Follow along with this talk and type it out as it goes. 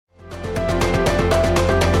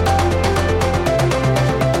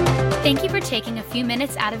Thank you for taking a few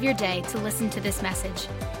minutes out of your day to listen to this message.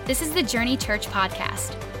 This is the Journey Church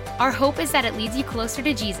podcast. Our hope is that it leads you closer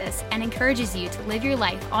to Jesus and encourages you to live your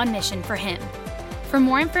life on mission for Him. For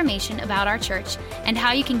more information about our church and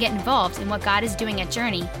how you can get involved in what God is doing at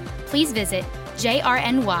Journey, please visit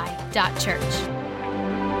jrny.church.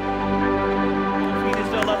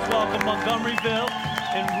 Let's welcome Montgomeryville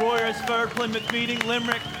and Royersford, Plymouth Meeting,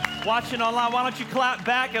 Limerick. Watching online, why don't you clap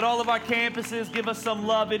back at all of our campuses, give us some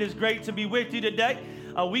love. It is great to be with you today.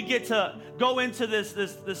 We get to go into this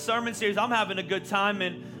sermon series I'm having a good time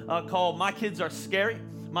in called My Kids Are Scary.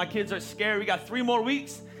 My Kids Are Scary. We got 3 more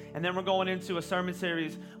weeks, and then we're going into a sermon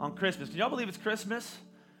series on Christmas. Can y'all believe it's Christmas?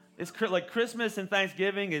 It's like Christmas and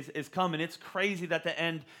Thanksgiving is coming. It's crazy that the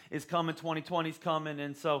end is coming. 2020 is coming.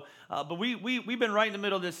 And so, but we've been right in the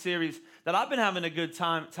middle of this series that I've been having a good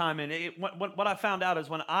time in. What I found out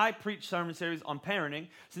is when I preach sermon series on parenting,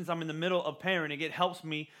 since I'm in the middle of parenting, it helps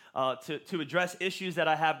me to address issues that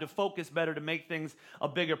I have, to focus better, to make things a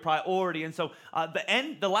bigger priority. And so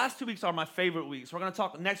the last 2 weeks are my favorite weeks. We're going to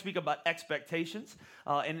talk next week about expectations.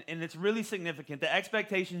 And it's really significant. The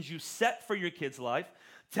expectations you set for your kid's life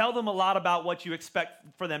tell them a lot about what you expect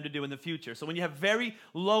for them to do in the future. So when you have very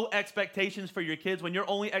low expectations for your kids, when your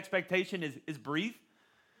only expectation is breathe,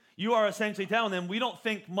 you are essentially telling them we don't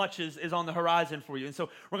think much is on the horizon for you. And so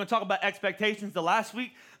we're going to talk about expectations. The last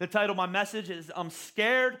week, the title of my message is I'm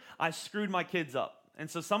scared I screwed my kids up. And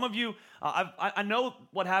so some of you, I know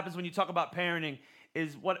what happens when you talk about parenting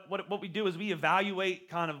is what we do is we evaluate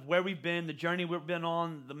kind of where we've been, the journey we've been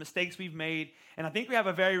on, the mistakes we've made. And I think we have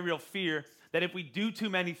a very real fear that if we do too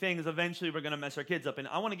many things, eventually we're going to mess our kids up. And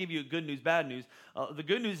I want to give you good news, bad news. The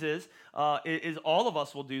good news is all of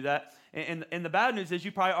us will do that. And the bad news is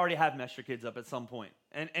you probably already have messed your kids up at some point.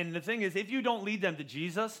 And the thing is, if you don't lead them to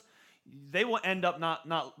Jesus, they will end up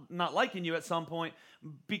not liking you at some point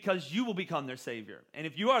because you will become their savior. And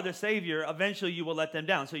if you are their savior, eventually you will let them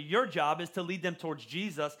down. So your job is to lead them towards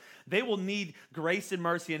Jesus. They will need grace and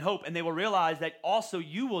mercy and hope, and they will realize that also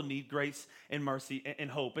you will need grace and mercy and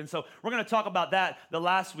hope. And so we're going to talk about that the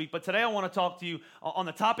last week, but today I want to talk to you on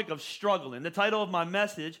the topic of struggling. The title of my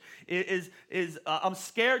message is I'm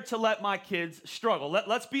scared to let my kids struggle.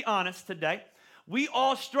 Let's be honest today. We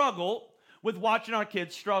all struggle with watching our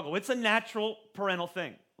kids struggle. It's a natural parental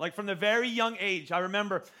thing. Like from the very young age, I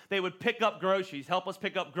remember they would pick up groceries, help us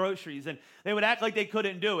pick up groceries, and they would act like they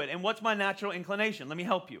couldn't do it. And what's my natural inclination? Let me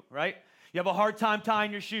help you, right? You have a hard time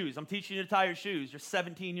tying your shoes. I'm teaching you to tie your shoes. You're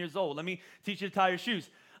 17 years old. Let me teach you to tie your shoes.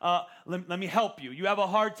 Let me help you. You have a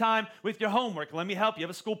hard time with your homework. Let me help you. You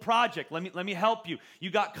have a school project. Let me help you. You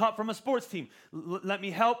got cut from a sports team. Let me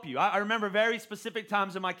help you. I remember very specific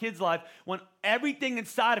times in my kid's life when everything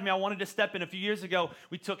inside of me I wanted to step in. A few years ago,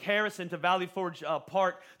 we took Harrison to Valley Forge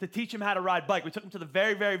Park to teach him how to ride bike. We took him to the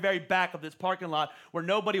very, very, very back of this parking lot where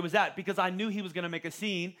nobody was at because I knew he was going to make a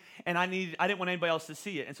scene and I didn't want anybody else to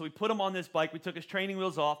see it. And so we put him on this bike. We took his training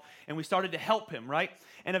wheels off and we started to help him, right?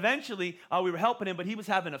 And eventually we were helping him, but he was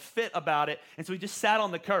having a fit about it. And so he just sat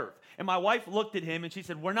on the curb. And my wife looked at him and she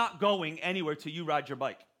said, "We're not going anywhere till you ride your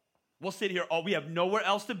bike. We'll sit here. We have nowhere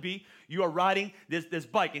else to be. You are riding this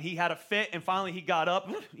bike." And he had a fit, and finally he got up,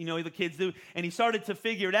 the kids do, and he started to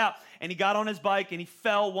figure it out. And he got on his bike, and he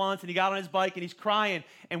fell once, and he got on his bike, and he's crying.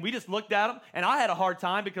 And we just looked at him, and I had a hard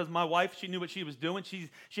time because my wife, she knew what she was doing.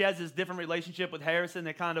 She has this different relationship with Harrison.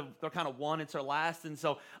 They're kind of one. It's her last. And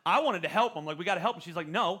so I wanted to help him. Like, we got to help him. She's like,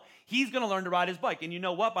 "No, he's going to learn to ride his bike." And you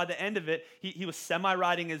know what? By the end of it, he was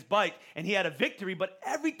semi-riding his bike, and he had a victory. But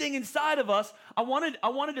everything inside of us, I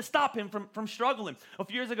wanted to stop him from struggling. A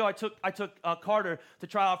few years ago, I took Carter to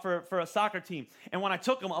try out for a soccer team. And when I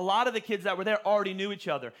took him, a lot of the kids that were there already knew each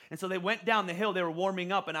other. And so they went down the hill. They were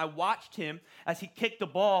warming up. And I watched him as he kicked the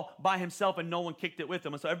ball by himself and no one kicked it with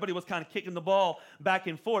him. And so everybody was kind of kicking the ball back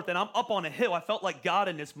and forth. And I'm up on a hill. I felt like God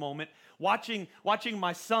in this moment, watching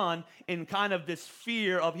my son in kind of this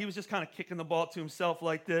fear of, he was just kind of kicking the ball to himself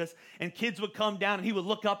like this. And kids would come down and he would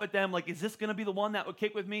look up at them like, "Is this going to be the one that would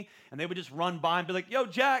kick with me?" And they would just run by and be like, "Yo,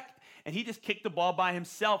 Jack." And he just kicked the ball by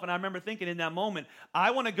himself. And I remember thinking in that moment, I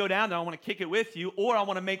want to go down there, I want to kick it with you, or I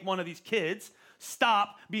want to make one of these kids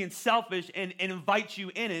stop being selfish and invite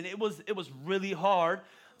you in. And it was really hard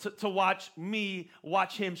to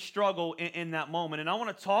watch him struggle in that moment. And I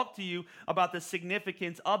want to talk to you about the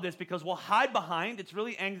significance of this because we'll hide behind, it's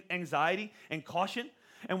really anxiety and caution.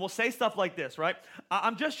 And we'll say stuff like this, right?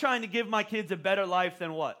 I'm just trying to give my kids a better life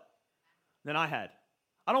than what? Than I had.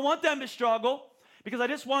 I don't want them to struggle because I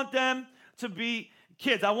just want them to be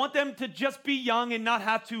kids. I want them to just be young and not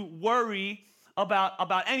have to worry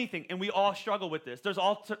about anything, and we all struggle with this. There's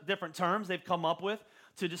all different terms they've come up with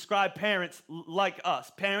to describe parents like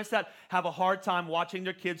us, parents that have a hard time watching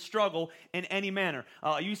their kids struggle in any manner.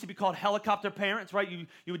 It used to be called helicopter parents, right? You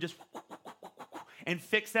would just and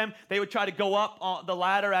fix them. They would try to go up on the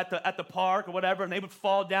ladder at the park or whatever, and they would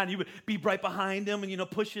fall down. You would be right behind them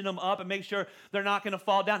and, pushing them up and make sure they're not going to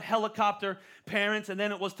fall down. Helicopter parents, and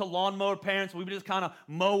then it was to lawnmower parents. We would just kind of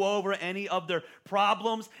mow over any of their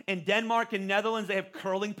problems. In Denmark and Netherlands, they have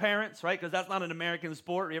curling parents, right? Because that's not an American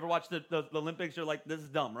sport. You ever watch the Olympics? You're like, this is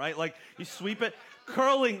dumb, right? Like, you sweep it.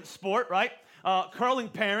 Curling sport, right? Curling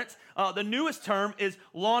parents. The newest term is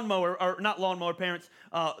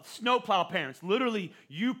snowplow parents. Literally,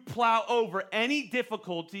 you plow over any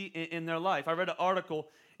difficulty in their life. I read an article,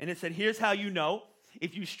 and it said, here's how you know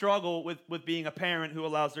if you struggle with being a parent who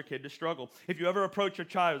allows their kid to struggle. If you ever approach your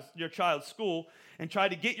child's school and try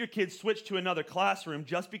to get your kid switched to another classroom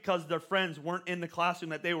just because their friends weren't in the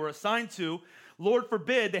classroom that they were assigned to, Lord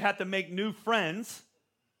forbid they have to make new friends,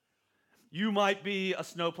 you might be a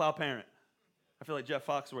snowplow parent. I feel like Jeff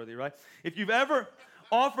Foxworthy, right? If you've ever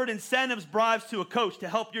offered incentives, bribes to a coach to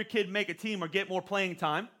help your kid make a team or get more playing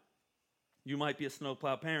time, you might be a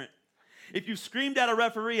snowplow parent. If you screamed at a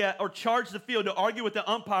referee or charged the field to argue with the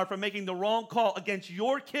umpire for making the wrong call against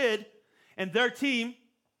your kid and their team,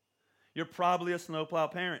 you're probably a snowplow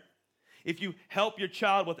parent. If you help your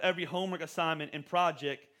child with every homework assignment and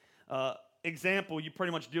project, example, you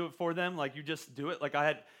pretty much do it for them, like you just do it. Like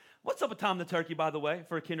what's up with Tom the Turkey, by the way,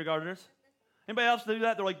 for kindergartners? Anybody else do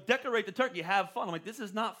that? They're like, decorate the turkey, have fun. I'm like, this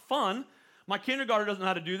is not fun. My kindergartner doesn't know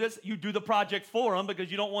how to do this. You do the project for them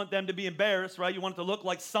because you don't want them to be embarrassed, right? You want it to look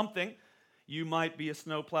like something. You might be a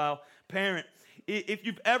snowplow parent. If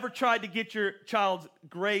you've ever tried to get your child's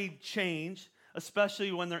grade changed,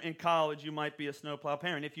 especially when they're in college, you might be a snowplow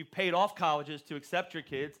parent. If you've paid off colleges to accept your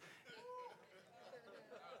kids,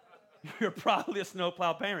 you're probably a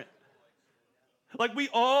snowplow parent. Like, we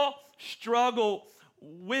all struggle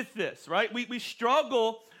with this, right? We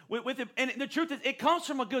struggle with it. And the truth is, it comes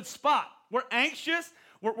from a good spot. We're anxious.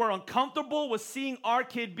 We're uncomfortable with seeing our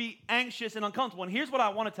kid be anxious and uncomfortable. And here's what I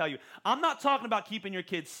want to tell you. I'm not talking about keeping your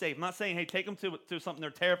kids safe. I'm not saying, hey, take them to something they're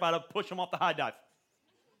terrified of, push them off the high dive.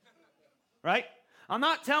 Right? I'm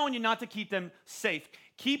not telling you not to keep them safe.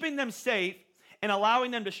 Keeping them safe and allowing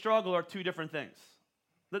them to struggle are two different things.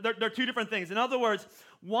 They're two different things. In other words,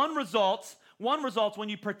 one results when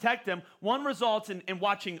you protect them. One results in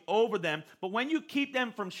watching over them. But when you keep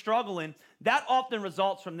them from struggling, that often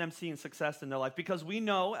results from them seeing success in their life. Because we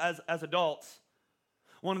know as adults,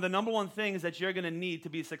 one of the number one things that you're going to need to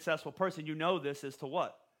be a successful person, you know this, is to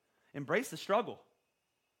what? Embrace the struggle.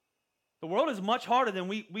 The world is much harder than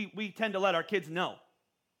we tend to let our kids know.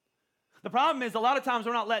 The problem is a lot of times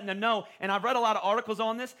we're not letting them know, and I've read a lot of articles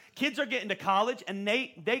on this. Kids are getting to college, and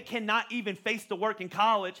they cannot even face the work in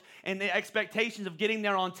college and the expectations of getting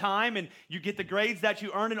there on time, and you get the grades that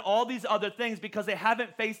you earn and all these other things because they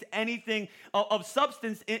haven't faced anything of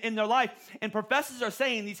substance in their life. And professors are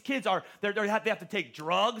saying these kids they have to take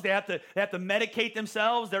drugs, they have to medicate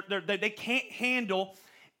themselves, they can't handle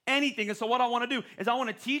anything. And so what I want to do is I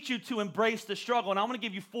want to teach you to embrace the struggle, and I'm going to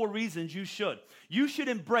give you 4 reasons you should. You should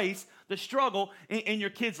embrace the struggle in your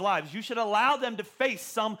kids' lives. You should allow them to face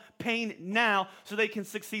some pain now so they can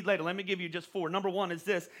succeed later. Let me give you just 4. Number 1 is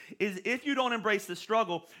this, is if you don't embrace the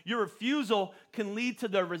struggle, your refusal can lead to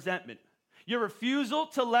their resentment. Your refusal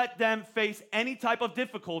to let them face any type of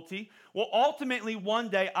difficulty will ultimately one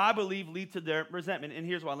day, I believe, lead to their resentment. And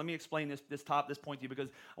here's why. Let me explain this point to you, because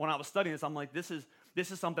when I was studying this, I'm like, this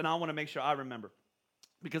is something I want to make sure I remember,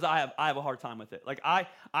 because I have a hard time with it. Like, I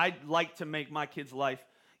like to make my kids' life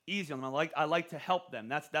easy on them. I like to help them.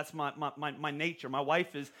 That's my nature. My wife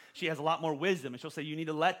she has a lot more wisdom, and she'll say, you need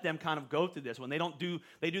to let them kind of go through this. When they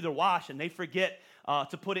do their wash and they forget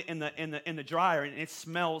to put it in the dryer, and it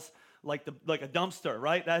smells like a dumpster,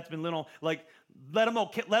 right? That's been little, like, let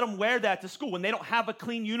them wear that to school when they don't have a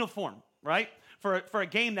clean uniform, right? For a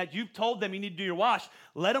game that you've told them you need to do your wash,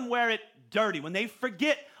 let them wear it dirty. When they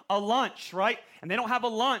forget a lunch, right? And they don't have a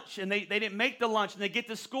lunch, and they didn't make the lunch, and they get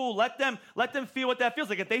to school, let them feel what that feels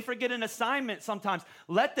like. If they forget an assignment sometimes,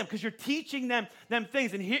 let them, because you're teaching them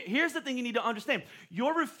things. And here's the thing you need to understand.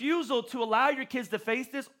 Your refusal to allow your kids to face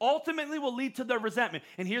this ultimately will lead to their resentment.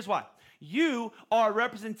 And here's why. You are a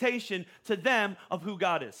representation to them of who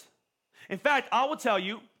God is. In fact, I will tell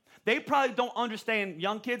you, they probably don't understand,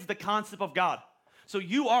 young kids, the concept of God. So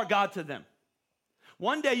you are God to them.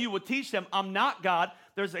 One day you will teach them, I'm not God.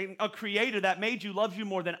 There's a creator that made you, loves you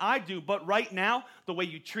more than I do. But right now, the way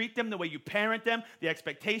you treat them, the way you parent them, the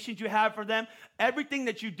expectations you have for them, everything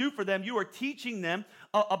that you do for them, you are teaching them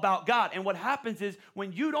about God. And what happens is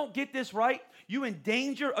when you don't get this right, you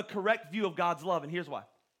endanger a correct view of God's love. And here's why.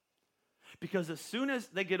 Because as soon as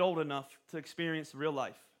they get old enough to experience real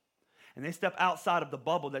life and they step outside of the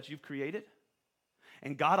bubble that you've created,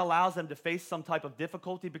 and God allows them to face some type of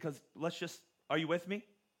difficulty because are you with me?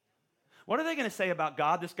 What are they going to say about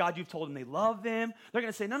God, this God you've told them they love them? They're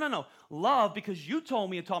going to say, no. Love, because you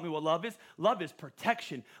told me and taught me what love is. Love is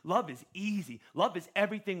protection. Love is easy. Love is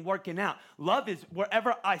everything working out. Love is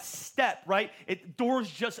wherever I step, right? Doors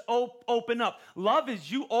just open up. Love is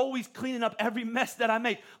you always cleaning up every mess that I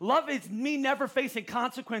make. Love is me never facing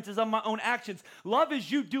consequences of my own actions. Love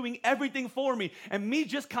is you doing everything for me and me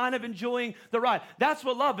just kind of enjoying the ride. That's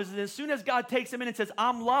what love is. And as soon as God takes them in and says,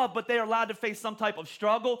 I'm love, but they are allowed to face some type of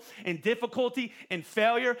struggle and difficulty and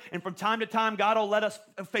failure, and from time to time, God will let us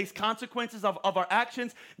face consequences of our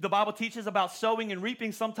actions. The Bible teaches about sowing and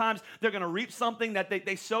reaping. Sometimes they're going to reap something that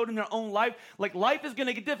they sowed in their own life. Like life is going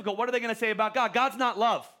to get difficult. What are they going to say about God? God's not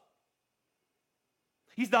love.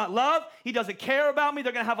 He's not love. He doesn't care about me.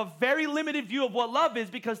 They're going to have a very limited view of what love is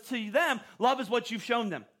because to them, love is what you've shown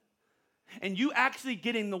them. And you actually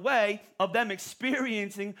get in the way of them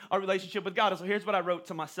experiencing a relationship with God. So here's what I wrote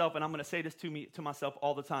to myself, and I'm going to say this to myself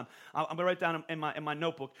all the time. I'm going to write down in my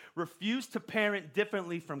notebook, refuse to parent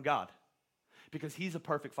differently from God because he's a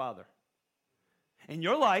perfect father. In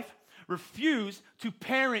your life, refuse to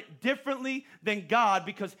parent differently than God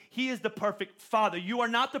because he is the perfect father. You are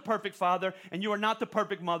not the perfect father, and you are not the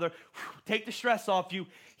perfect mother. Take the stress off you.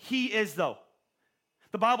 He is, though.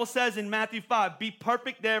 The Bible says in Matthew 5, be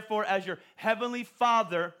perfect, therefore, as your heavenly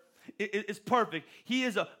Father is perfect. He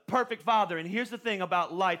is a perfect Father. And here's the thing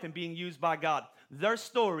about life and being used by God. Their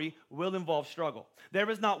story will involve struggle. There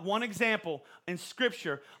is not one example in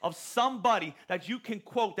Scripture of somebody that you can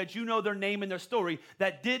quote, that you know their name and their story,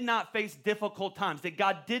 that did not face difficult times, that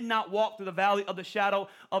God did not walk through the valley of the shadow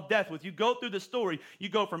of death with. You go through the story, you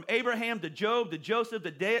go from Abraham to Job to Joseph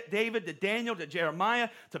to David to Daniel to Jeremiah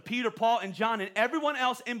to Peter, Paul, and John, and everyone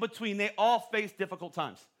else in between. They all face difficult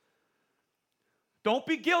times. Don't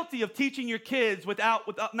be guilty of teaching your kids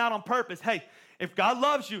not on purpose. Hey, if God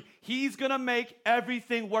loves you, he's going to make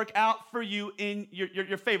everything work out for you in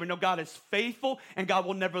your favor. No, God is faithful, and God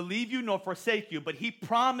will never leave you nor forsake you. But he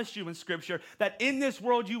promised you in Scripture that in this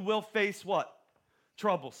world you will face what?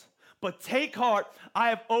 Troubles. But take heart, I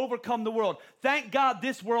have overcome the world. Thank God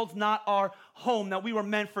this world's not our home, that we were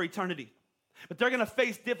meant for eternity. But they're going to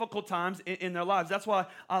face difficult times in their lives. That's why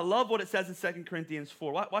I love what it says in 2 Corinthians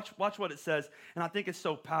 4. Watch what it says, and I think it's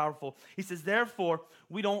so powerful. He says, therefore,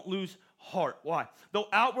 we don't lose heart. Why? Though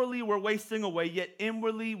outwardly we're wasting away, yet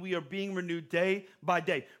inwardly we are being renewed day by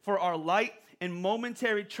day. For our light and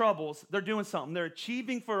momentary troubles, they're doing something. They're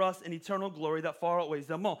achieving for us an eternal glory that far outweighs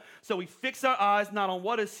them all. So we fix our eyes not on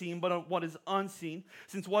what is seen, but on what is unseen.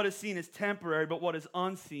 Since what is seen is temporary, but what is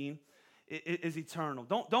unseen is eternal.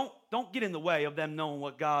 Don't get in the way of them knowing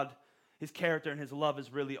what God, his character and his love is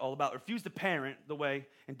really all about. Refuse to parent the way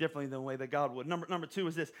and differently than the way that God would. Number two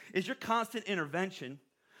is this, is your constant intervention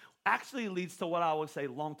actually leads to what I would say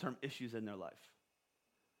long-term issues in their life.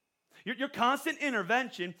 Your constant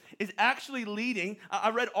intervention is actually leading,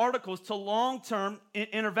 I read articles, to long-term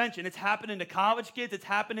intervention. It's happening to college kids. It's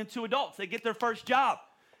happening to adults. They get their first job,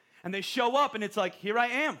 and they show up, and it's like, here I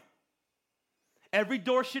am. Every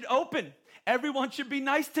door should open. Everyone should be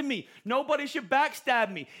nice to me. Nobody should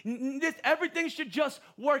backstab me. Everything should just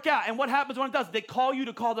work out. And what happens when it does? They call you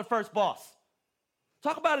to call their first boss.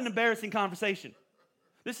 Talk about an embarrassing conversation.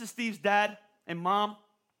 This is Steve's dad and mom,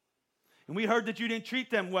 and we heard that you didn't treat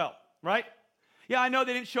them well, right? Yeah, I know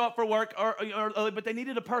they didn't show up for work, but they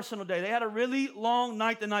needed a personal day. They had a really long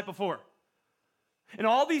night the night before. And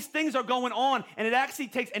all these things are going on, and it actually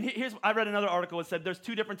takes, and I read another article that said there's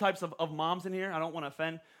two different types of moms in here. I don't want to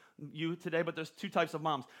offend you today, but there's two types of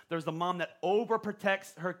moms. There's the mom that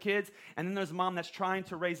overprotects her kids, and then there's a mom that's trying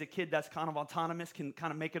to raise a kid that's kind of autonomous, can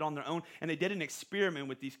kind of make it on their own, and they did an experiment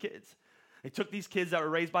with these kids. They took these kids that were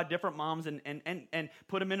raised by different moms and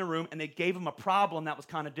put them in a room, and they gave them a problem that was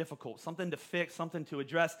kind of difficult, something to fix, something to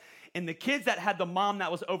address. And the kids that had the mom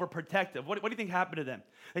that was overprotective, what do you think happened to them?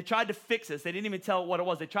 They tried to fix this. They didn't even tell what it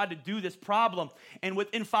was. They tried to do this problem, and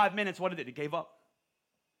within 5 minutes, what did they do? They gave up.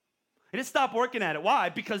 They just stopped working at it. Why?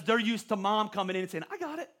 Because they're used to mom coming in and saying, I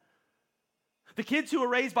got it. The kids who were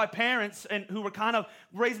raised by parents and who were kind of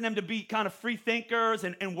raising them to be kind of free thinkers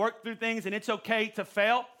and work through things, and it's okay to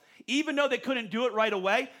fail, even though they couldn't do it right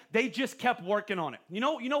away, they just kept working on it. You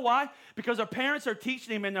know why? Because our parents are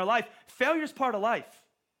teaching them in their life, failure is part of life.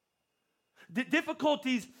 The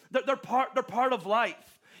difficulties, they're part of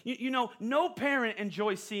life. No parent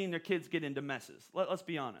enjoys seeing their kids get into messes. Let's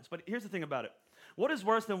be honest. But here's the thing about it. What is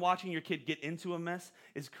worse than watching your kid get into a mess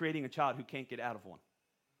is creating a child who can't get out of one.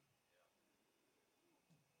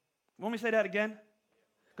 Want me to say that again?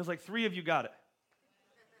 Because like 3 of you got it.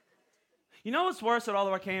 You know what's worse at all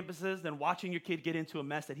of our campuses than watching your kid get into a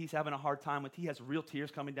mess that he's having a hard time with? He has real tears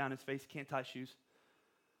coming down his face. He can't tie shoes.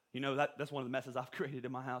 That's one of the messes I've created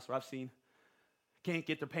in my house where I've seen can't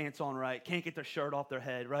get their pants on right, can't get their shirt off their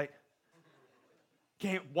head, right?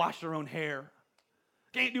 Can't wash their own hair.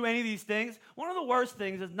 Can't do any of these things. One of the worst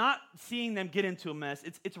things is not seeing them get into a mess.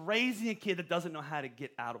 It's raising a kid that doesn't know how to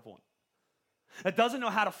get out of one. That doesn't know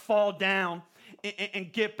how to fall down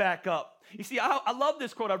and get back up. You see, I love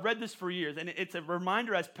this quote. I've read this for years, and it's a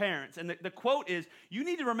reminder as parents. And the quote is, you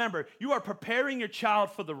need to remember, you are preparing your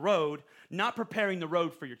child for the road, not preparing the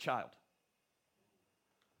road for your child.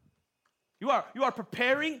 You are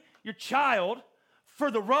preparing your child for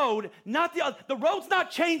the road, not the other. The road's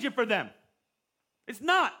not changing for them. It's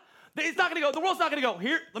not. It's not going to go. The world's not going to go,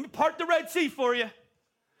 here, let me part the Red Sea for you.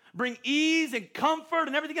 Bring ease and comfort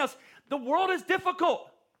and everything else. The world is difficult.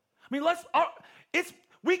 I mean,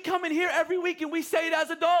 we come in here every week and we say it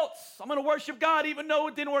as adults. I'm going to worship God even though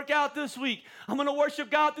it didn't work out this week. I'm going to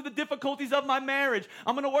worship God through the difficulties of my marriage.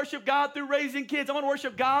 I'm going to worship God through raising kids. I'm going to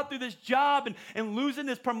worship God through this job and losing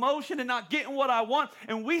this promotion and not getting what I want.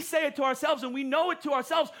 And we say it to ourselves and we know it to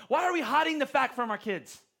ourselves. Why are we hiding the fact from our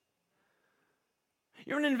kids?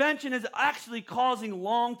 Your invention is actually causing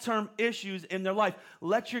long-term issues in their life.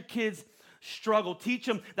 Let your kids struggle. Teach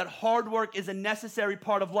them that hard work is a necessary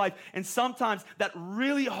part of life. And sometimes that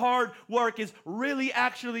really hard work is really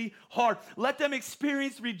actually hard. Let them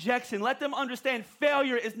experience rejection. Let them understand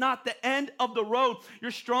failure is not the end of the road. You're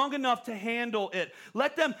strong enough to handle it.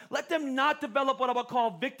 Let them not develop what I would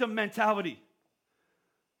call victim mentality.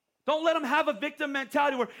 Don't let them have a victim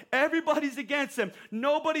mentality where everybody's against them.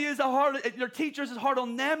 Nobody is their teachers is hard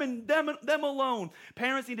on them and them alone.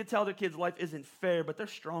 Parents need to tell their kids life isn't fair, but they're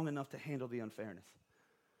strong enough to handle the unfairness.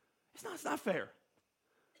 It's not fair.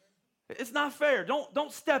 It's not fair.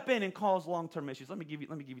 Don't step in and cause long-term issues. Let me give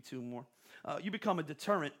you 2 more. You become a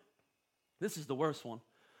deterrent. This is the worst one,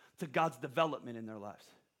 to God's development in their lives.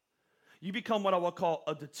 You become what I will call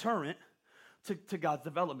a deterrent to God's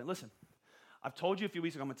development. Listen. I've told you a few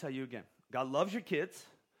weeks ago, I'm going to tell you again. God loves your kids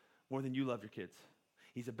more than you love your kids.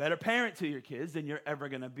 He's a better parent to your kids than you're ever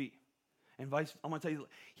going to be. And I'm going to tell you,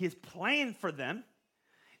 his plan for them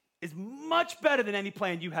is much better than any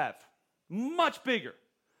plan you have. Much bigger.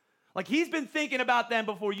 Like he's been thinking about them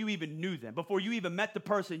before you even knew them, before you even met the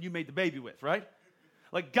person you made the baby with, right?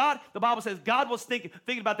 Like God, the Bible says God was thinking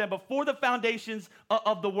about them before the foundations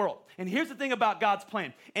of the world. And here's the thing about God's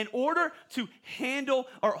plan. In order to handle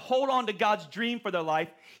or hold on to God's dream for their life,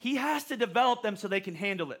 he has to develop them so they can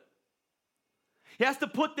handle it. He has to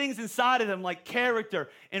put things inside of them like character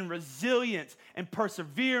and resilience and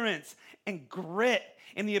perseverance and grit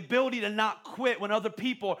and the ability to not quit when other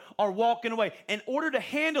people are walking away. In order to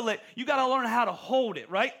handle it, you got to learn how to hold it,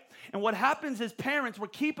 right? And what happens is parents, we're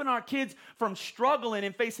keeping our kids from struggling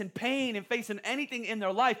and facing pain and facing anything in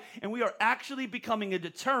their life, and we are actually becoming a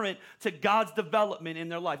deterrent to God's development in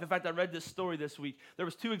their life. In fact, I read this story this week. There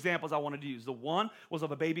was 2 examples I wanted to use. The one was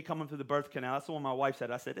of a baby coming through the birth canal. That's the one my wife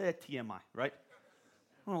said. I said, TMI, right?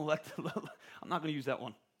 I'm not going to use that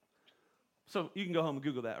one. So you can go home and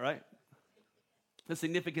Google that, right? The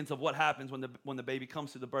significance of what happens when the baby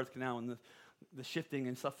comes through the birth canal and the shifting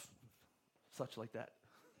and stuff, such like that.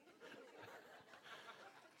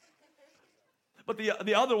 But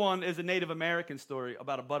the other one is a Native American story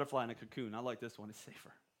about a butterfly in a cocoon. I like this one. It's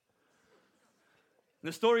safer. And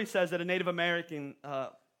the story says that a Native American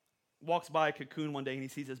walks by a cocoon one day and he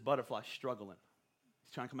sees this butterfly struggling.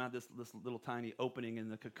 He's trying to come out this little tiny opening in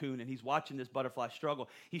the cocoon, and he's watching this butterfly struggle.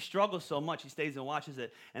 He struggles so much, he stays and watches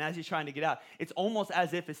it. And as he's trying to get out, it's almost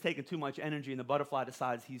as if it's taking too much energy, and the butterfly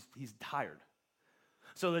decides he's tired.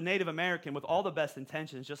 So the Native American, with all the best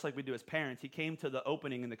intentions, just like we do as parents, he came to the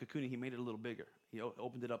opening in the cocoon and he made it a little bigger. He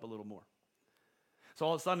opened it up a little more. So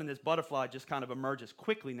all of a sudden, this butterfly just kind of emerges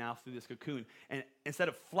quickly now through this cocoon. And instead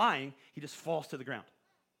of flying, he just falls to the ground.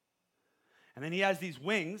 And then he has these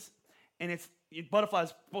wings, and butterfly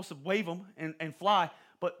is supposed to wave them and fly.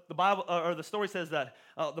 But the Bible or the story says that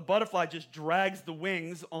the butterfly just drags the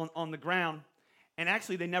wings on the ground, and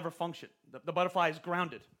actually they never function. The butterfly is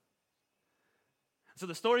grounded. So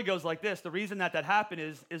the story goes like this. The reason that happened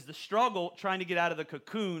is the struggle trying to get out of the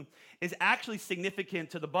cocoon is actually significant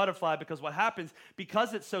to the butterfly, because what happens,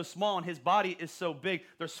 because it's so small and his body is so big,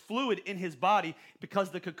 there's fluid in his body because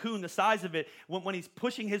the cocoon, the size of it, when he's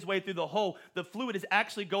pushing his way through the hole, the fluid is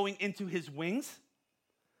actually going into his wings.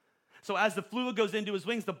 So as the fluid goes into his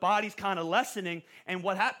wings, the body's kind of lessening, and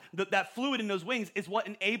that fluid in those wings is what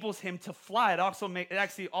enables him to fly. It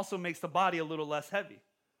actually also makes the body a little less heavy.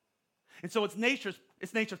 And so it's nature's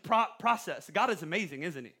process. God is amazing,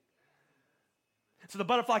 isn't he? So the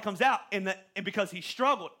butterfly comes out, and because he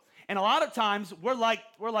struggled. And a lot of times, we're like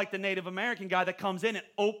the Native American guy that comes in and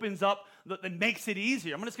opens up, and makes it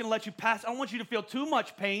easier. I'm just going to let you pass. I don't want you to feel too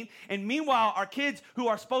much pain. And meanwhile, our kids who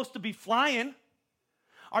are supposed to be flying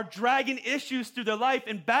are dragging issues through their life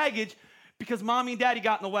and baggage because mommy and daddy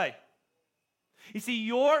got in the way. You see,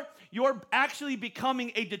 you're actually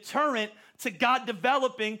becoming a deterrent to God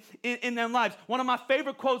developing in their lives. One of my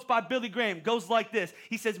favorite quotes by Billy Graham goes like this.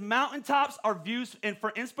 He says, mountaintops are views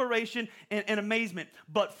for inspiration and amazement,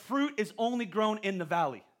 but fruit is only grown in the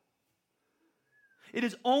valley. It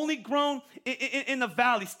is only grown in the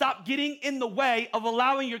valley. Stop getting in the way of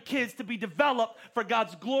allowing your kids to be developed for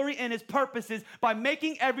God's glory and his purposes by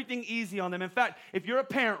making everything easy on them. In fact, if you're a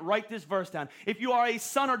parent, write this verse down. If you are a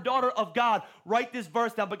son or daughter of God, write this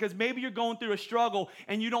verse down, because maybe you're going through a struggle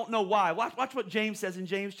and you don't know why. Watch what James says in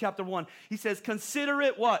James chapter 1. He says, consider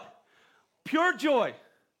it what? Pure joy.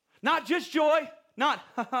 Not just joy, not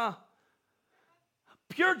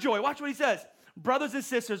pure joy. Watch what he says. Brothers and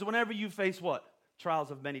sisters, whenever you face what?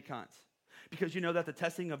 Trials of many kinds. Because you know that the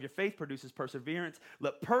testing of your faith produces perseverance.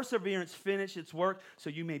 Let perseverance finish its work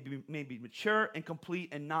so you may be mature and complete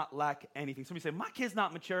and not lack anything. Somebody say, my kid's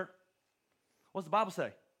not mature. What does the Bible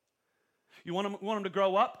say? You want them to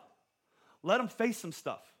grow up? Let them face some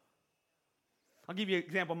stuff. I'll give you an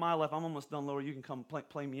example of my life. I'm almost done, Laura. You can come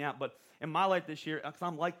play me out. But in my life this year, because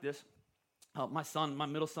I'm like this, my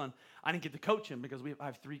middle son, I didn't get to coach him because I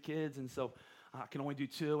have 3 kids, and so I can only do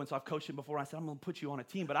 2, and so I've coached him before. I said, I'm going to put you on a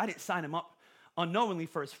team, but I didn't sign him up unknowingly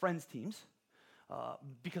for his friends' teams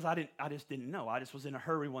because I just didn't know. I just was in a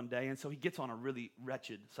hurry one day, and so he gets on a really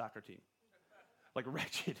wretched soccer team, like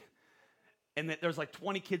wretched. And there's like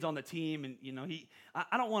 20 kids on the team, and you know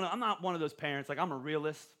I'm not one of those parents. Like, I'm a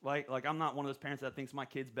realist, right? Like, I'm not one of those parents that thinks my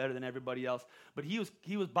kid's better than everybody else. But he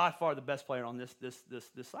was by far the best player on this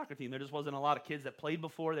soccer team. There just wasn't a lot of kids that played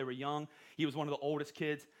before. They were young. He was one of the oldest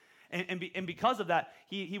kids. And because of that,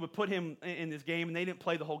 he would put him in this game, and they didn't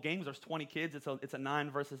play the whole game because there's 20 kids. It's a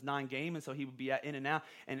 9 versus 9 game, and so he would be in and out.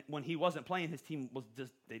 And when he wasn't playing, his team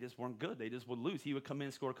they just weren't good. They just would lose. He would come in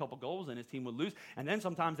and score a couple goals, and his team would lose. And then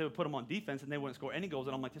sometimes they would put him on defense, and they wouldn't score any goals.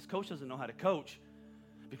 And I'm like, this coach doesn't know how to coach,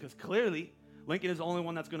 because clearly Lincoln is the only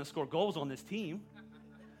one that's going to score goals on this team.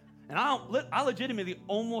 And I legitimately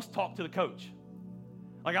almost talked to the coach.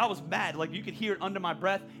 Like, I was mad. Like, you could hear it under my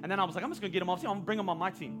breath. And then I was like, I'm just going to get him off the team. I'm going to bring him on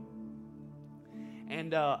my team.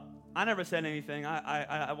 And I never said anything.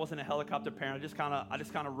 I wasn't a helicopter parent. I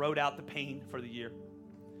just kind of wrote out the pain for the year.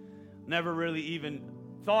 Never really even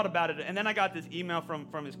thought about it. And then I got this email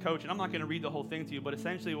from his coach, and I'm not going to read the whole thing to you, but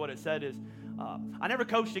essentially what it said is, I never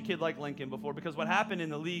coached a kid like Lincoln before, because what happened in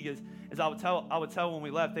the league is I would tell when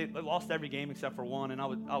we left, they lost every game except for one, and I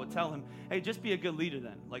would tell him, hey, just be a good leader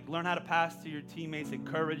then. Like, learn how to pass to your teammates,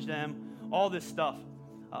 encourage them, all this stuff.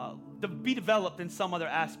 To be developed in some other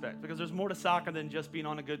aspect, because there's more to soccer than just being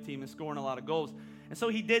on a good team and scoring a lot of goals. And so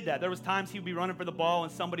he did that. There was times he would be running for the ball,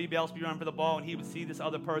 and somebody else would be running for the ball, and he would see this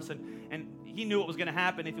other person, and he knew what was going to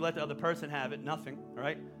happen if you let the other person have it. Nothing,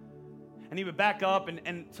 right? And he would back up,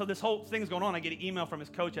 and so this whole thing's going on. I get an email from his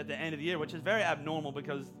coach at the end of the year, which is very abnormal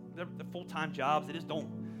because they're full-time jobs. They just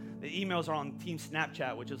don't. The emails are on Team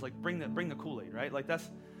Snapchat, which is like, bring the Kool-Aid, right? Like,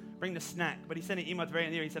 bring the snack. But he sent an email at the very end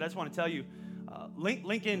of the year. He said, I just want to tell you,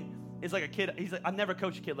 Lincoln is like a kid. He's like, I've never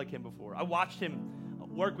coached a kid like him before. I watched him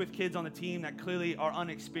work with kids on the team that clearly are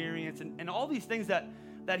unexperienced, and all these things that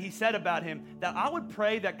he said about him that I would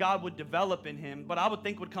pray that God would develop in him, but I would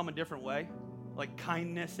think would come a different way, like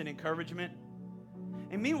kindness and encouragement.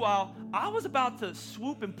 And meanwhile, I was about to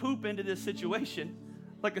swoop and poop into this situation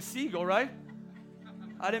like a seagull, right?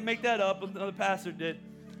 I didn't make that up. Another pastor did.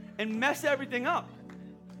 And mess everything up.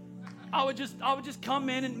 I would just come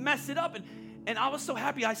in and mess it up. And I was so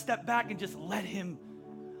happy I stepped back and just let him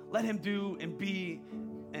do and be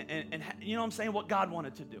and you know what I'm saying, what God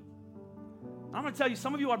wanted to do. I'm going to tell you,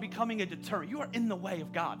 some of you are becoming a deterrent. You are in the way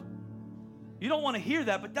of God. You don't want to hear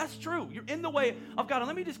that, but that's true. You're in the way of God. And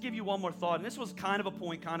let me just give you one more thought. And this was kind of a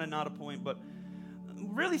point, kind of not a point, but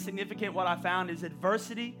really significant. What I found is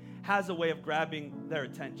adversity has a way of grabbing their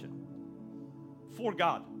attention for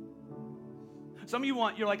God. Some of you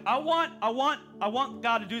you're like, I want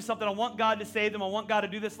God to do something. I want God to save them. I want God to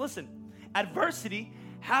do this. Listen, adversity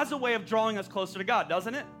has a way of drawing us closer to God,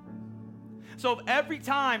 doesn't it? So if every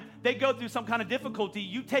time they go through some kind of difficulty,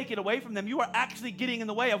 you take it away from them, you are actually getting in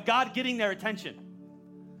the way of God getting their attention.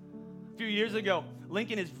 A few years ago,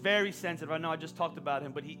 Lincoln is very sensitive. I know I just talked about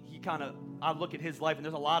him, but he kind of, I look at his life, and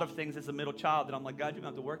there's a lot of things as a middle child that I'm like, God, you're going to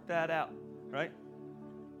have to work that out, right?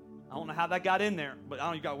 I don't know how that got in there, but I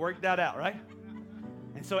don't know, you got to work that out, right?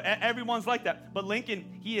 And so everyone's like that. But Lincoln,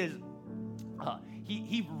 he is,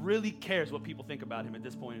 he really cares what people think about him at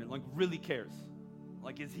this point, like really cares.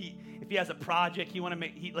 Like, if he has a project,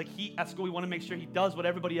 at school, we want to make sure he does what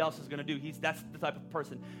everybody else is going to do. That's the type of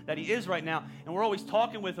person that he is right now. And we're always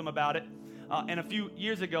talking with him about it. And a few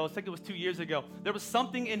years ago, I think it was 2 years ago, there was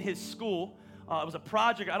something in his school. It was a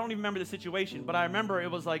project. I don't even remember the situation, but I remember it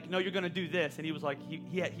was like, no, you're going to do this. And he was like,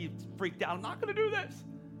 he freaked out. I'm not going to do this.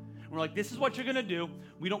 And we're like, this is what you're going to do.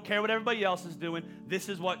 We don't care what everybody else is doing. This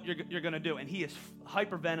is what you're going to do. And he is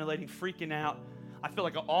hyperventilating, freaking out. I feel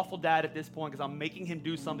like an awful dad at this point because I'm making him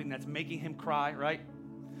do something that's making him cry, right?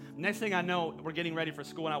 Next thing I know, we're getting ready for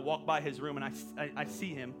school, and I walk by his room, and I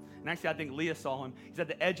see him. And actually, I think Leah saw him. He's at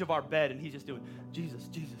the edge of our bed, and he's just doing, Jesus,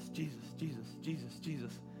 Jesus, Jesus, Jesus, Jesus,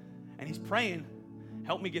 Jesus. And he's praying,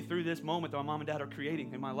 help me get through this moment that my mom and dad are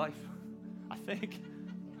creating in my life, I think.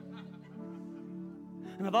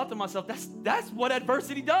 And I thought to myself, that's what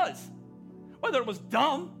adversity does. Whether it was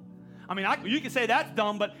dumb, I mean, you can say that's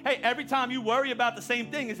dumb, but hey, every time you worry about the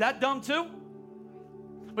same thing, is that dumb too?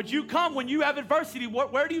 But you come when you have adversity,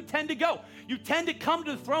 where do you tend to go? You tend to come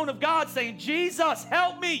to the throne of God saying, Jesus,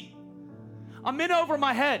 help me. I'm in over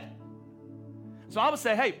my head. So I would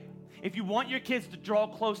say, hey, if you want your kids to draw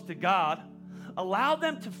close to God, allow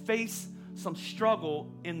them to face some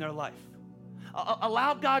struggle in their life.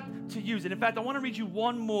 Allow God to use it. In fact, I want to read you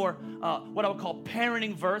one more, what I would call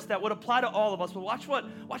parenting verse that would apply to all of us. But watch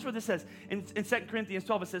what this says. In 2 Corinthians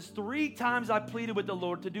 12, it says, 3 times I pleaded with the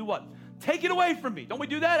Lord to do what? Take it away from me. Don't we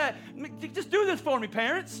do that? Just do this for me,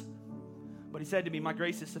 parents. But he said to me, my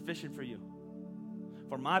grace is sufficient for you.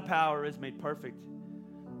 For my power is made perfect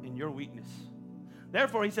in your weakness.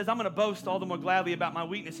 Therefore, he says, I'm going to boast all the more gladly about my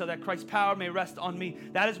weakness so that Christ's power may rest on me.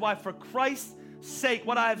 That is why for Christ's sake,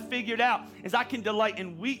 what I have figured out is I can delight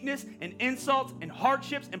in weakness and insults and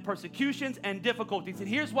hardships and persecutions and difficulties. And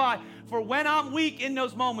here's why. For when I'm weak in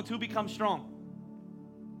those moments, who becomes strong?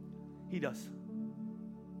 He does.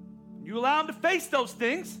 You allow him to face those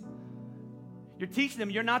things. You're teaching them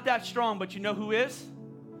you're not that strong, but you know who is?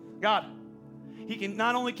 God.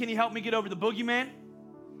 Not only can he help me get over the boogeyman,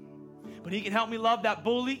 but he can help me love that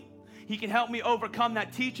bully. He can help me overcome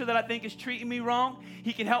that teacher that I think is treating me wrong.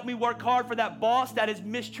 He can help me work hard for that boss that is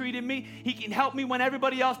mistreating me. He can help me when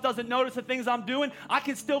everybody else doesn't notice the things I'm doing. I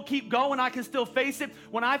can still keep going. I can still face it.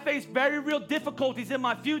 When I face very real difficulties in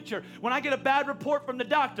my future, when I get a bad report from the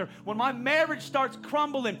doctor, when my marriage starts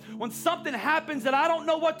crumbling, when something happens that I don't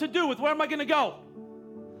know what to do with, where am I going to go?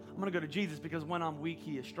 I'm going to go to Jesus because when I'm weak,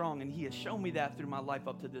 he is strong, and he has shown me that through my life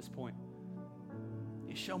up to this point.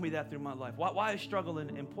 He showed me that through my life. Why is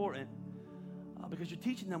struggling important? Because you're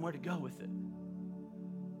teaching them where to go with it.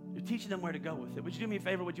 You're teaching them where to go with it. Would you do me a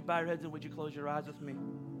favor? Would you bow your heads and would you close your eyes with me?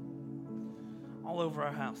 All over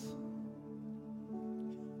our house.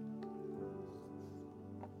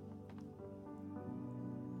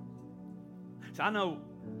 So I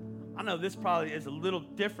know this probably is a little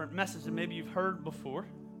different message than maybe you've heard before,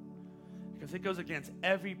 because it goes against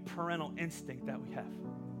every parental instinct that we have.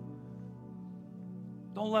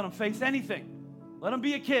 Don't let them face anything. Let them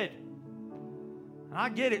be a kid. And I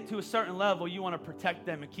get it, to a certain level, you want to protect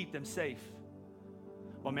them and keep them safe.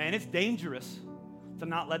 But man, it's dangerous to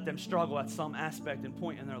not let them struggle at some aspect and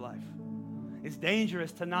point in their life. It's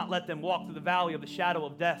dangerous to not let them walk through the valley of the shadow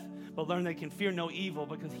of death, but learn they can fear no evil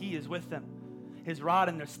because he is with them. His rod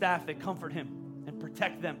and their staff, they comfort him and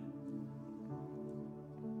protect them.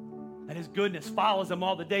 That his goodness follows them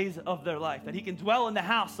all the days of their life. That he can dwell in the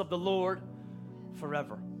house of the Lord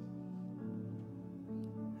forever.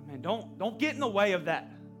 Man, don't get in the way of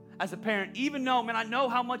that as a parent. Even though, man, I know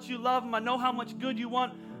how much you love them. I know how much good you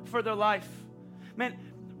want for their life. Man,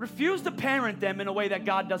 refuse to parent them in a way that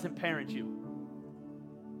God doesn't parent you.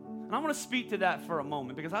 And I want to speak to that for a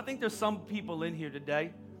moment, because I think there's some people in here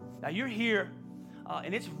today that you're here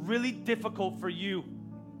and it's really difficult for you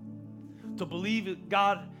to believe that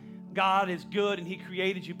God is good and he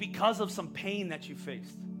created you because of some pain that you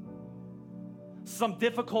faced, some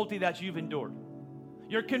difficulty that you've endured.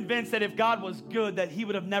 You're convinced that if God was good, that he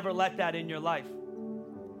would have never let that in your life.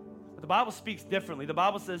 But the Bible speaks differently. The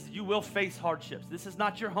Bible says you will face hardships. This is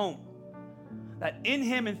not your home. that in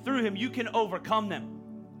him and through him you can overcome them.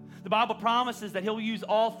 The Bible promises that he'll use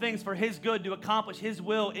all things for his good to accomplish his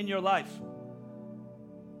will in your life.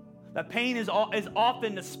 That pain is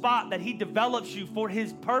often the spot that he develops you for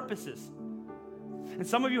his purposes. And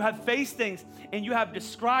some of you have faced things and you have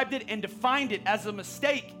described it and defined it as a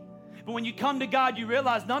mistake. But when you come to God, you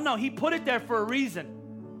realize, no, he put it there for a reason.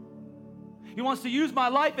 He wants to use my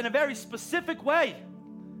life in a very specific way.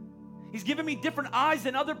 He's given me different eyes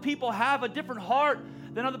than other people have, a different heart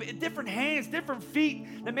than other people, different hands, different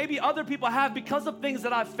feet than maybe other people have because of things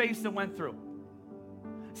that I've faced and went through.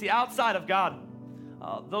 See, outside of God,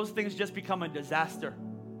 those things just become a disaster.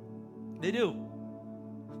 They do.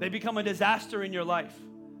 They become a disaster in your life.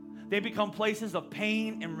 They become places of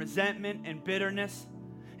pain and resentment and bitterness.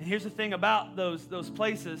 And here's the thing about those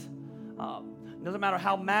places. It doesn't matter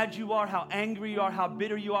how mad you are, how angry you are, how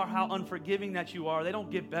bitter you are, how unforgiving that you are, they don't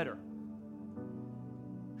get better.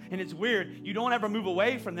 And it's weird. You don't ever move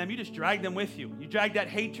away from them. You just drag them with you. You drag that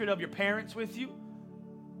hatred of your parents with you.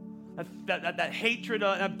 That hatred,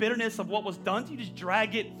 that bitterness of what was done to you, just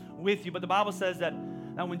drag it with you. But the Bible says that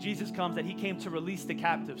when Jesus comes, that he came to release the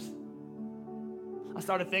captives. I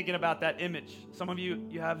started thinking about that image. Some of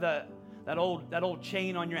you have that old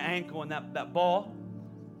chain on your ankle and that ball.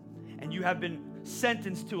 And you have been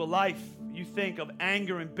sentenced to a life, you think, of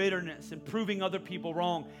anger and bitterness and proving other people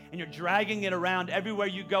wrong. And you're dragging it around everywhere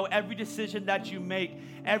you go, every decision that you make,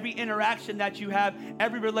 every interaction that you have,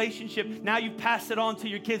 every relationship. Now you pass it on to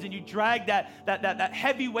your kids and you drag that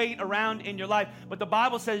heavy weight around in your life. But the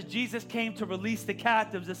Bible says Jesus came to release the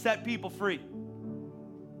captives, to set people free.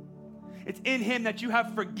 It's in him that you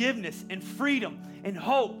have forgiveness and freedom and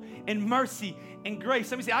hope and mercy and grace.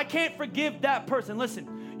 Somebody say, I can't forgive that person.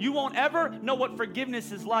 Listen. You won't ever know what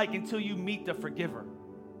forgiveness is like until you meet the forgiver.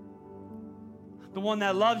 The one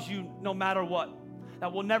that loves you no matter what,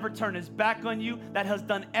 that will never turn his back on you, that has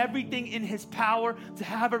done everything in his power to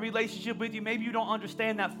have a relationship with you. Maybe you don't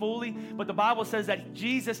understand that fully, but the Bible says that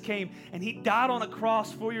Jesus came and he died on a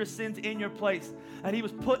cross for your sins in your place. And he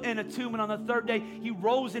was put in a tomb, and on the third day, he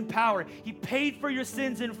rose in power. He paid for your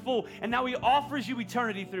sins in full, and now he offers you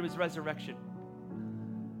eternity through his resurrection.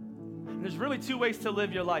 And there's really two ways to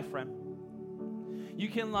live your life, friend. You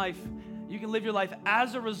can live your life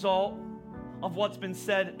as a result of what's been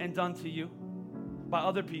said and done to you by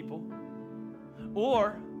other people,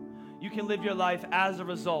 or you can live your life as a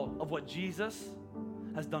result of what Jesus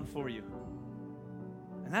has done for you.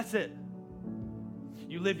 And that's it.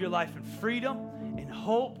 You live your life in freedom, in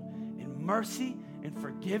hope, in mercy, in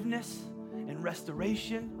forgiveness, in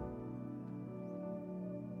restoration,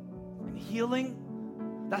 in healing.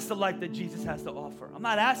 That's the life that Jesus has to offer. I'm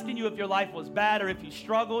not asking you if your life was bad or if you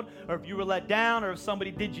struggled or if you were let down or if somebody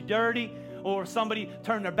did you dirty or if somebody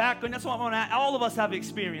turned their back on you. That's what I'm going to ask. All of us have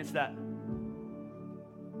experienced that.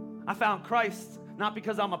 I found Christ not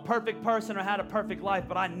because I'm a perfect person or had a perfect life,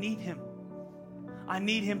 but I need him. I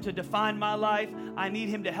need him to define my life. I need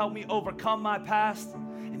him to help me overcome my past.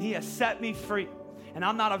 And he has set me free. And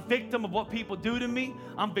I'm not a victim of what people do to me.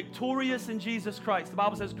 I'm victorious in Jesus Christ. The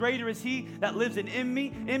Bible says, greater is he that lives in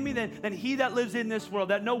me than he that lives in this world.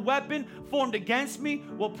 That no weapon formed against me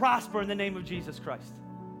will prosper in the name of Jesus Christ.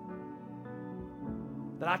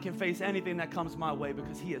 That I can face anything that comes my way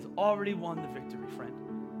because he has already won the victory, friend.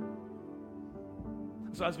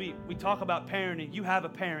 So as we talk about parenting, you have a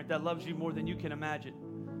parent that loves you more than you can imagine.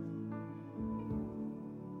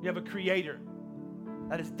 You have a creator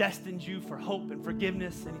that has destined you for hope and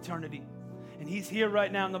forgiveness and eternity. And he's here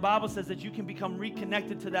right now. And the Bible says that you can become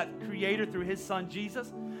reconnected to that creator through his son,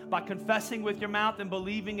 Jesus, by confessing with your mouth and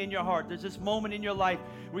believing in your heart. There's this moment in your life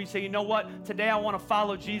where you say, you know what? Today I want to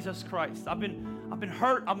follow Jesus Christ. I've been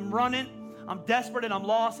hurt. I'm running. I'm desperate and I'm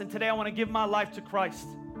lost. And today I want to give my life to Christ.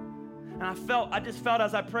 And I just felt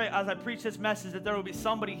as I preach this message that there will be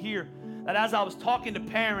somebody here that as I was talking to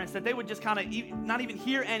parents, that they would just kind of not even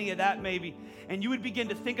hear any of that maybe. And you would begin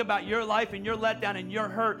to think about your life and your letdown and your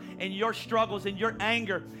hurt and your struggles and your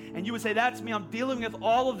anger. And you would say, that's me. I'm dealing with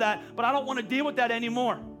all of that, but I don't want to deal with that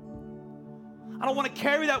anymore. I don't want to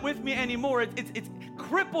carry that with me anymore. It's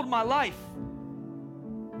crippled my life.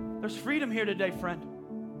 There's freedom here today, friend.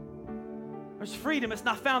 There's freedom. It's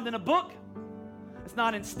not found in a book. It's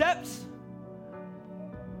not in steps.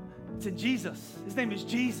 It's in Jesus. His name is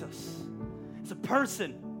Jesus. It's a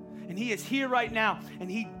person, and he is here right now,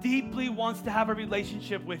 and he deeply wants to have a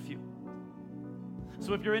relationship with you.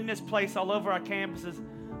 So if you're in this place all over our campuses,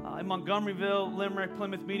 in Montgomeryville, Limerick,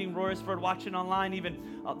 Plymouth Meeting, Royersford, watching online even,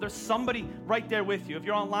 there's somebody right there with you. If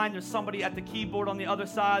you're online, there's somebody at the keyboard on the other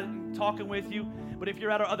side talking with you. But if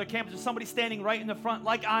you're at our other campuses, there's somebody standing right in the front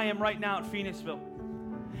like I am right now at Phoenixville.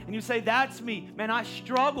 and you say, that's me. Man, I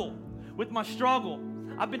struggle with my struggle.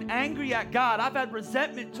 I've been angry at God. I've had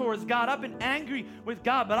resentment towards God. I've been angry with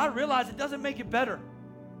God, but I realize it doesn't make it better.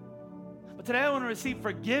 But today I want to receive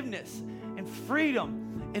forgiveness and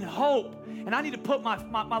freedom and hope. And I need to put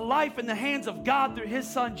my life in the hands of God through his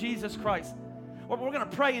son, Jesus Christ. We're going to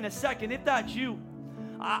pray in a second. If that's you,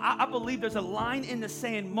 I believe there's a line in the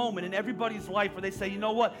sand moment in everybody's life where they say, you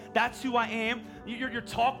know what, that's who I am. You're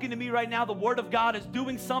talking to me right now. The word of God is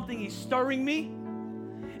doing something. He's stirring me.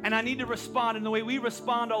 And I need to respond. And the way we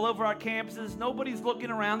respond all over our campuses, nobody's looking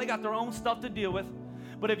around. They got their own stuff to deal with.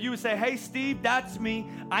 But if you would say, hey, Steve, that's me.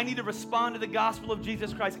 I need to respond to the gospel of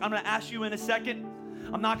Jesus Christ. I'm going to ask you in a second.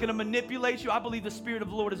 I'm not going to manipulate you. I believe the Spirit of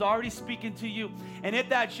the Lord is already speaking to you. And if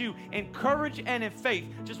that's you, in courage and in faith,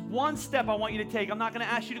 just one step I want you to take. I'm not going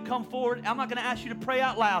to ask you to come forward. I'm not going to ask you to pray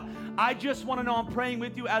out loud. I just want to know I'm praying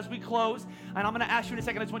with you as we close. And I'm going to ask you in a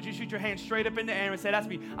second. I just want you to shoot your hand straight up in the air and say, that's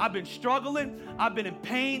me. I've been struggling. I've been in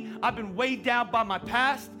pain. I've been weighed down by my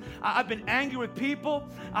past. I've been angry with people.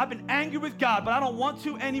 I've been angry with God, but I don't want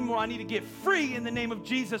to anymore. I need to get free in the name of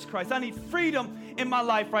Jesus Christ. I need freedom in my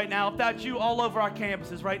life right now. If that's you, all over our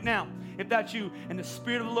campuses right now. If that's you and the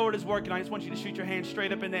Spirit of the Lord is working, I just want you to shoot your hand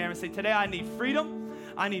straight up in the air and say, today I need freedom.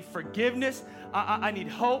 I need forgiveness. I need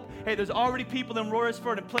hope. Hey, there's already people in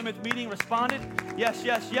Royersford and Plymouth meeting responded. Yes,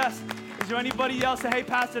 yes, yes. Is there anybody else say, hey,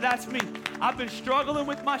 Pastor, that's me. I've been struggling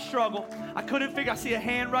with my struggle. I couldn't figure. I see a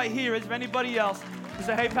hand right here. Is there anybody else? You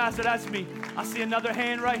say, hey, Pastor, that's me. I see another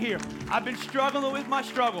hand right here. I've been struggling with my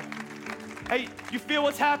struggle. Hey, you feel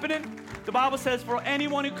what's happening? The Bible says for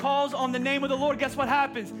anyone who calls on the name of the Lord, guess what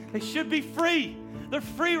happens? They should be free. They're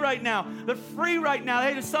free right now. They're free right now.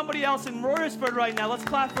 Hey, there's somebody else in Royersford right now. Let's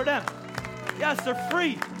clap for them. Yes, they're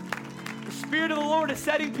free. The Spirit of the Lord is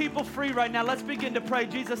setting people free right now. Let's begin to pray.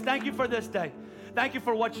 Jesus, thank you for this day. Thank you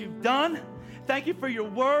for what you've done. Thank you for your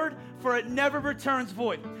word, for it never returns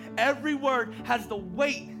void. Every word has the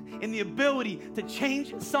weight and the ability to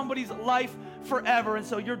change somebody's life forever. And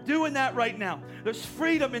so you're doing that right now. There's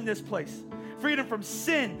freedom in this place. Freedom from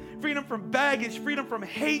sin, freedom from baggage, freedom from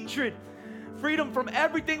hatred, freedom from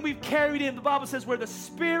everything we've carried in. The Bible says where the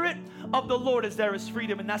Spirit of the Lord is, there is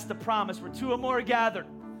freedom. And that's the promise. Where two or more are gathered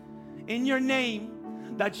in your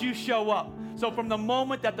name, that you show up. So from the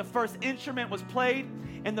moment that the first instrument was played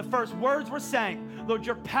and the first words were sang, Lord,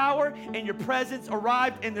 your power and your presence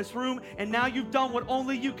arrived in this room, and now you've done what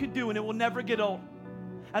only you could do, and it will never get old.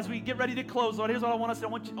 As we get ready to close, Lord, here's what I want us to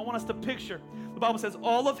do. I want us to picture. The Bible says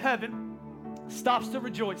all of heaven stops to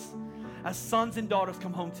rejoice as sons and daughters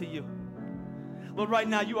come home to you. Lord, right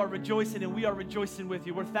now you are rejoicing, and we are rejoicing with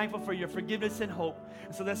you. We're thankful for your forgiveness and hope.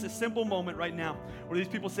 And so that's a simple moment right now where these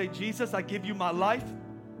people say, Jesus, I give you my life.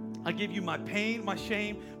 I give you my pain, my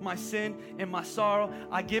shame, my sin, and my sorrow.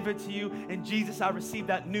 I give it to you. And Jesus, I receive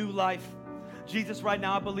that new life. Jesus, right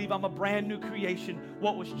now, I believe I'm a brand new creation.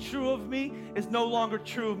 What was true of me is no longer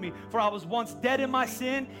true of me. For I was once dead in my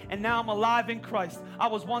sin, and now I'm alive in Christ. I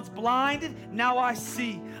was once blinded, now I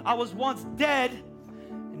see. I was once dead,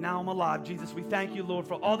 and now I'm alive. Jesus, we thank you, Lord,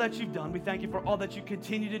 for all that you've done. We thank you for all that you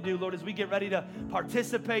continue to do, Lord, as we get ready to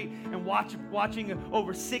participate and watching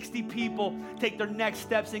over 60 people take their next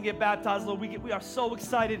steps and get baptized, Lord. We are so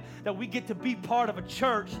excited that we get to be part of a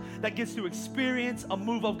church that gets to experience a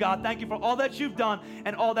move of God. Thank you for all that you've done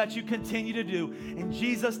and all that you continue to do. In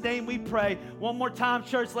Jesus' name we pray. One more time,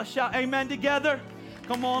 church, let's shout amen together.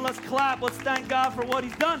 Come on, let's clap. Let's thank God for what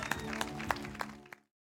he's done.